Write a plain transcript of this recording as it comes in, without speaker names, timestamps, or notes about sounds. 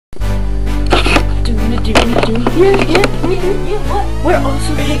What? We're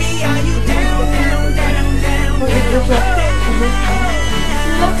also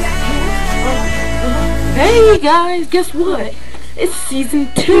Hey guys, guess what? It's season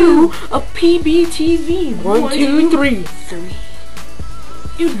 2 of PBTV. 1, 2, 3.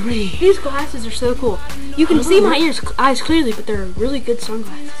 Dude, these glasses are so cool. You can see my eyes clearly, but they're really good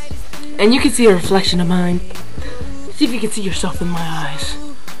sunglasses. And you can see a reflection of mine. See if you can see yourself in my eyes.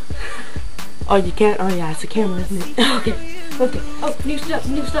 Oh, you can't? Oh yeah, it's a camera, isn't it? Okay. Oh, new stuff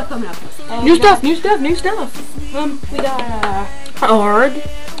coming up. New stuff. We got ARG.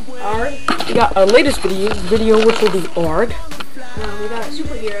 We got our latest video which will be ARG. we got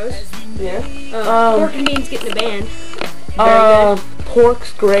superheroes. Yeah. Pork and Beans getting a band.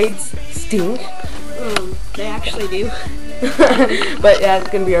 Pork's grades stink. They actually do. But yeah, it's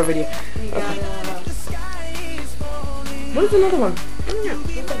gonna be our video. We got What is another one? I don't know.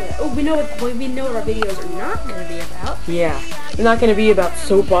 Oh, we know what our videos are not gonna be about. Yeah. They're not gonna be about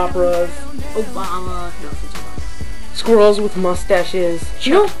soap operas. Obama. No, it's Obama. Squirrels with mustaches.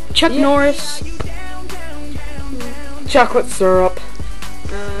 Chuck Norris. Chocolate syrup.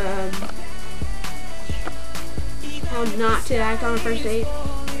 How not to act on a first date.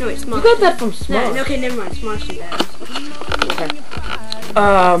 No, wait, Smosh. You got that from Smosh. No, okay, never mind. Smosh did that. Okay.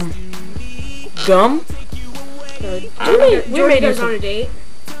 Gum. George goes on a date.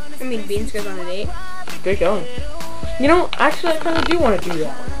 I mean, Beans goes on a date. Good going. You know, actually, I kind of do want to do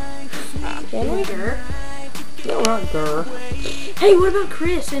that. Grr. No, not Grr. Hey, what about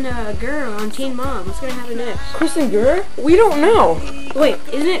Chris and Grr on Teen Mom? What's gonna happen next? Chris and Grr? We don't know. Wait,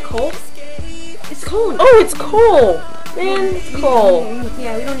 isn't it Cole? It's Cole. Oh, it's Cole. Man, it's Cole.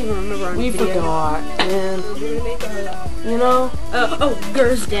 Yeah, we don't even remember on We the video. forgot. Man. We're gonna make You know? oh,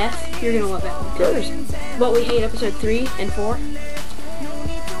 Grr's death. You're gonna love that one. Grr's. What We Hate, episode 3 and 4.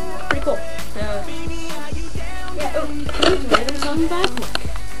 Pretty cool. Yeah, he's random song back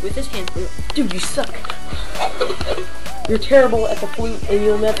with his hand flute. Dude, you suck. You're terrible at the flute and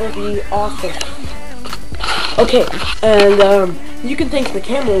you'll never be awesome. Okay, and you can thank the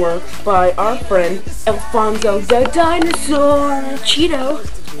camera works by our friend Alfonso the Dinosaur, Cheeto,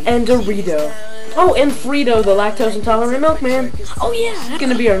 and Dorito. Oh, and Frito, the lactose intolerant milkman. Oh yeah, He's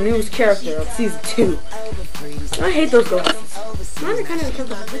gonna be our newest character of season 2. I hate those glasses. mine are kind of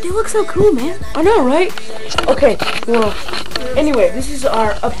uncomfortable, but they look so cool, man. I know, right? Okay, well, anyway, this is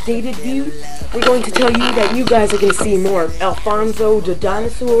our updated view. We're going to tell you that you guys are going to see more of Alfonso the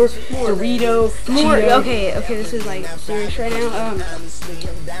Dinosaur, Dorito, Cheeto. Okay, this is like serious right now.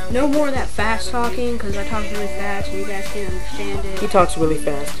 No more of that fast talking, because I talk really fast and you guys can't understand He it. talks really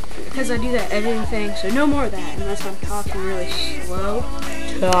fast. Because I do that editing thing, so no more of that unless I'm talking really slow.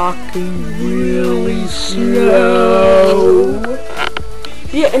 Talking really slow.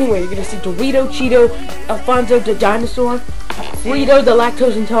 Yeah, anyway, you're going to see Dorito, Cheeto, Alfonso the Dinosaur, Frito the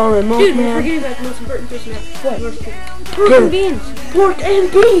lactose intolerant Dude, we're milkman. forgetting about the most important person ever. What? Pork and Beans. Pork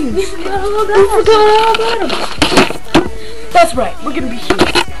and beans. We forgot all We about forgot all about them. That's right. We're gonna be here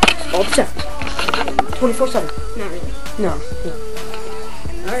all the time, 24/7. Not really. No.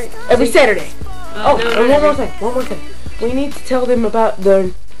 Alright. Every Saturday. No, And one more thing. We need to tell them about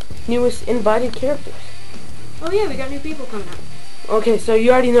the newest invited characters. Oh yeah, we got new people coming out. Okay, so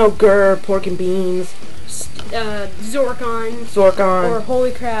you already know Grr, Pork and Beans, Zorkon. Zorkon. Or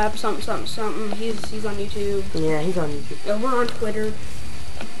Holy Crap, something. He's on YouTube. Yeah, he's on YouTube. We're on Twitter.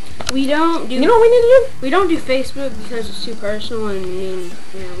 We don't do. You know what we need to do? We don't do Facebook because it's too personal, and we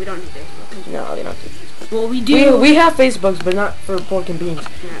don't do Facebook. No, they don't do Facebook. Well, we do. We have Facebooks, but not for Pork and Beans.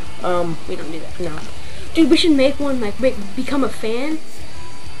 No, we don't do that. No. Dude, we should make one, like, become a fan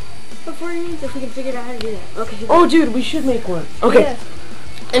of Pork and Beans if we can figure out how to do that. Okay. Oh, dude, we should make one. Okay. Yeah.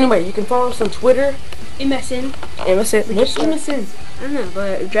 Anyway, you can follow us on Twitter. MSN. MSN. What's MSN? I don't know,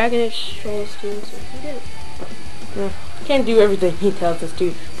 but Dragon Itch trolls too, so we did it. Yeah. Can't do everything he tells us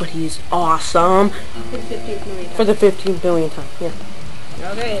to, but he's awesome. For the 15th million. For the 15th billion time, yeah.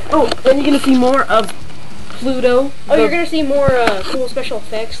 Okay. Oh, and you're gonna see more of Pluto. Oh, you're gonna see more cool special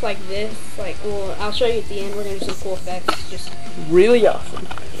effects like this. Like, well, I'll show you at the end. We're gonna do some cool effects. Just really awesome.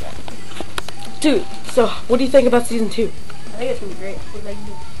 Dude, so what do you think about season 2? I think it's gonna be great. Like,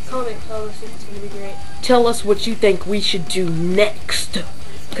 comment, tell us if it's gonna be great. Tell us what you think we should do next.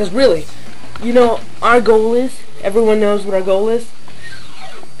 Because really, you know, our goal is, everyone knows what our goal is,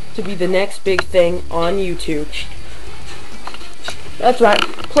 to be the next big thing on YouTube. That's right.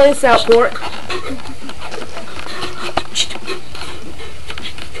 Play us out, Pork.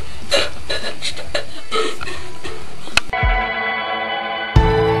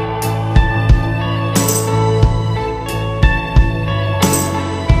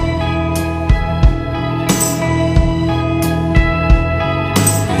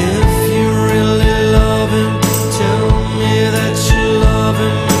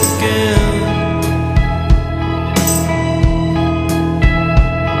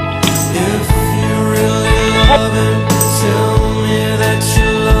 Hey. Tell me that you